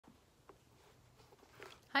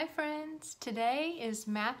Hi friends, today is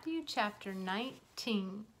Matthew chapter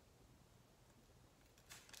 19.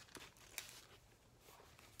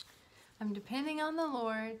 I'm depending on the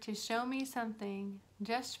Lord to show me something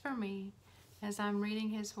just for me as I'm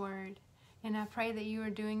reading His Word, and I pray that you are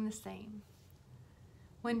doing the same.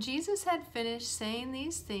 When Jesus had finished saying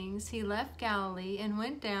these things, He left Galilee and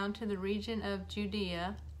went down to the region of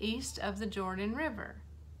Judea, east of the Jordan River.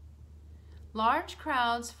 Large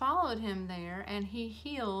crowds followed Him there, and He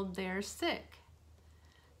healed their sick.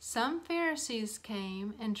 Some Pharisees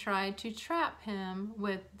came and tried to trap Him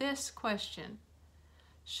with this question: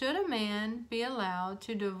 should a man be allowed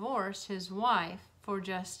to divorce his wife for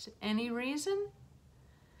just any reason?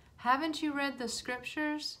 Haven't you read the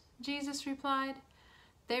scriptures? Jesus replied.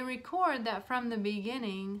 They record that from the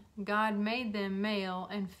beginning God made them male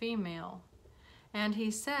and female. And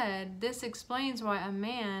He said, this explains why a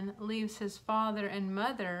man leaves his father and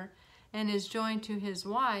mother and is joined to his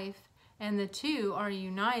wife, and the two are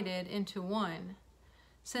united into one.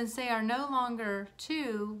 Since they are no longer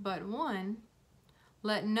two, but one,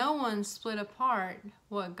 let no one split apart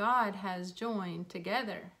what God has joined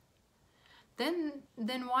together. Then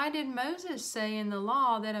why did Moses say in the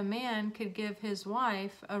law that a man could give his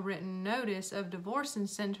wife a written notice of divorce and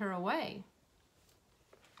send her away?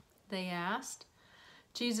 They asked.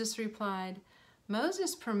 Jesus replied,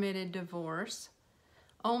 Moses permitted divorce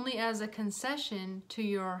only as a concession to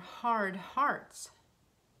your hard hearts.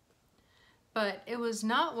 But it was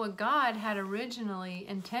not what God had originally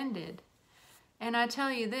intended. And I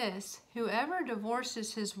tell you this, whoever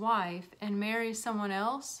divorces his wife and marries someone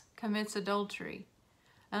else commits adultery,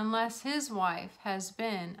 unless his wife has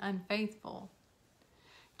been unfaithful.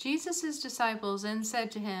 Jesus' disciples then said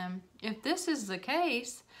to Him, if this is the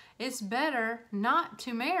case, it's better not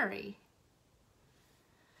to marry.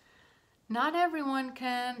 Not everyone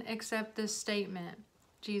can accept this statement,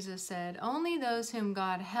 Jesus said. Only those whom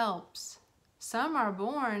God helps. Some are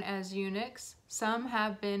born as eunuchs, some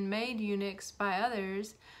have been made eunuchs by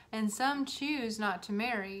others, and some choose not to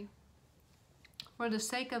marry. For the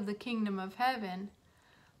sake of the kingdom of heaven,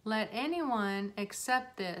 let anyone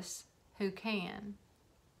accept this who can.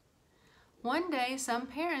 One day, some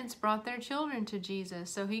parents brought their children to Jesus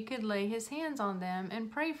so He could lay His hands on them and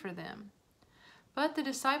pray for them. But the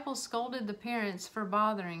disciples scolded the parents for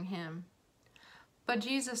bothering Him. But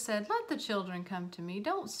Jesus said, let the children come to me,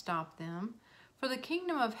 don't stop them, for the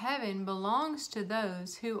kingdom of heaven belongs to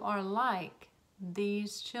those who are like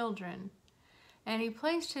these children. And He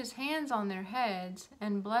placed His hands on their heads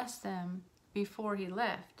and blessed them before He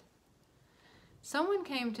left. Someone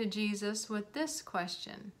came to Jesus with this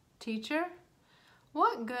question: Teacher,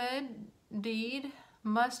 what good deed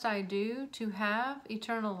must I do to have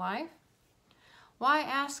eternal life? Why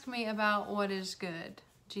ask me about what is good?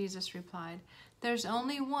 Jesus replied. There's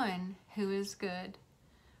only one who is good.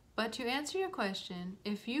 But to answer your question,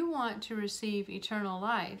 if you want to receive eternal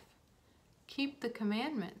life, keep the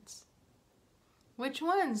commandments. Which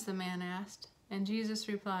ones? The man asked. And Jesus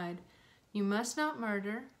replied, you must not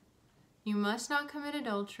murder, you must not commit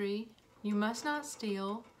adultery, you must not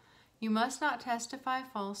steal, you must not testify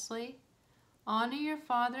falsely, honor your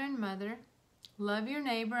father and mother, love your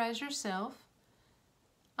neighbor as yourself.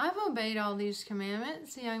 I've obeyed all these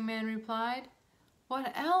commandments, the young man replied.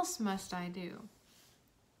 What else must I do?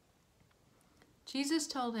 Jesus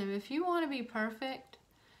told him, if you want to be perfect,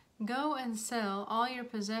 go and sell all your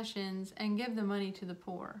possessions and give the money to the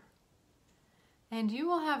poor, and you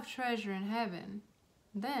will have treasure in heaven.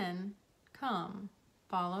 Then come,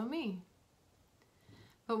 follow me.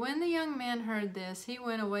 But when the young man heard this, he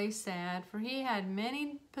went away sad, for he had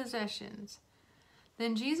many possessions.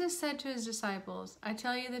 Then Jesus said to His disciples, I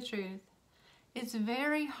tell you the truth, it's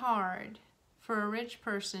very hard for a rich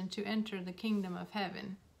person to enter the kingdom of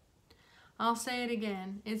heaven. I'll say it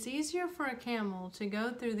again, it's easier for a camel to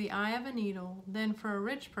go through the eye of a needle than for a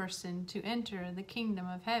rich person to enter the kingdom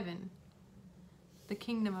of heaven. The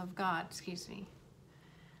kingdom of God, excuse me.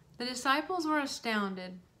 The disciples were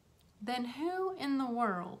astounded. Then who in the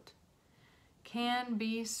world can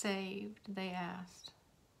be saved? They asked.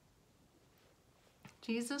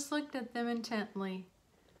 Jesus looked at them intently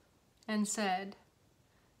and said,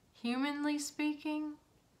 humanly speaking,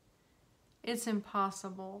 it's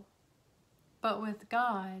impossible, but with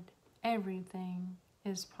God, everything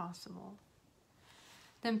is possible.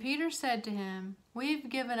 Then Peter said to Him, we've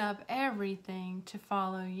given up everything to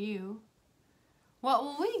follow you. What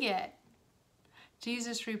will we get?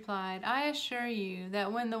 Jesus replied, I assure you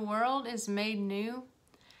that when the world is made new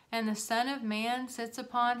and the Son of Man sits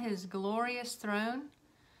upon His glorious throne,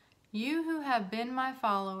 you who have been my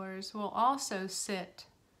followers will also sit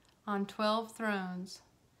on 12 thrones,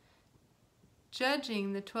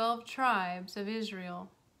 judging the 12 tribes of Israel.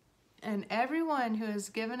 And everyone who has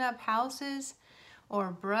given up houses, or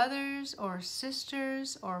brothers, or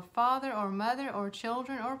sisters, or father, or mother, or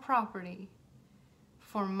children, or property,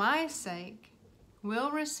 for my sake, will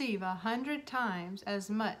receive 100 times as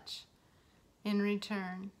much in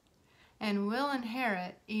return, and will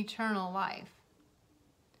inherit eternal life.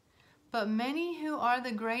 But many who are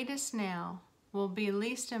the greatest now will be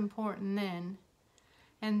least important then,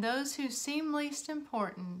 and those who seem least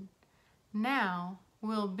important now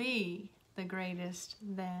will be the greatest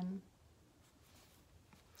then.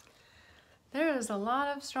 There is a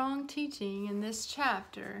lot of strong teaching in this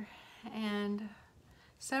chapter, and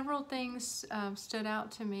several things stood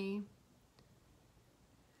out to me.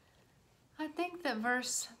 I think that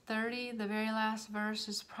verse 30, the very last verse,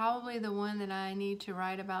 is probably the one that I need to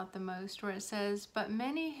write about the most, where it says, "But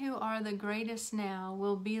many who are the greatest now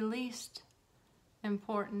will be least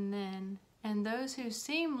important then, and those who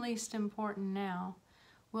seem least important now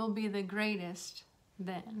will be the greatest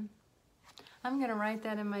then." I'm going to write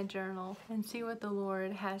that in my journal and see what the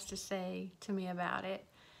Lord has to say to me about it.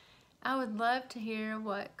 I would love to hear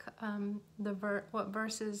what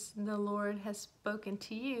verses the Lord has spoken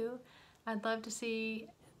to you. I'd love to see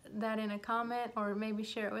that in a comment, or maybe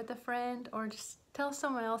share it with a friend, or just tell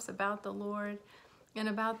someone else about the Lord and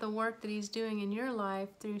about the work that He's doing in your life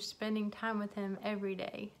through spending time with Him every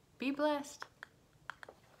day. Be blessed.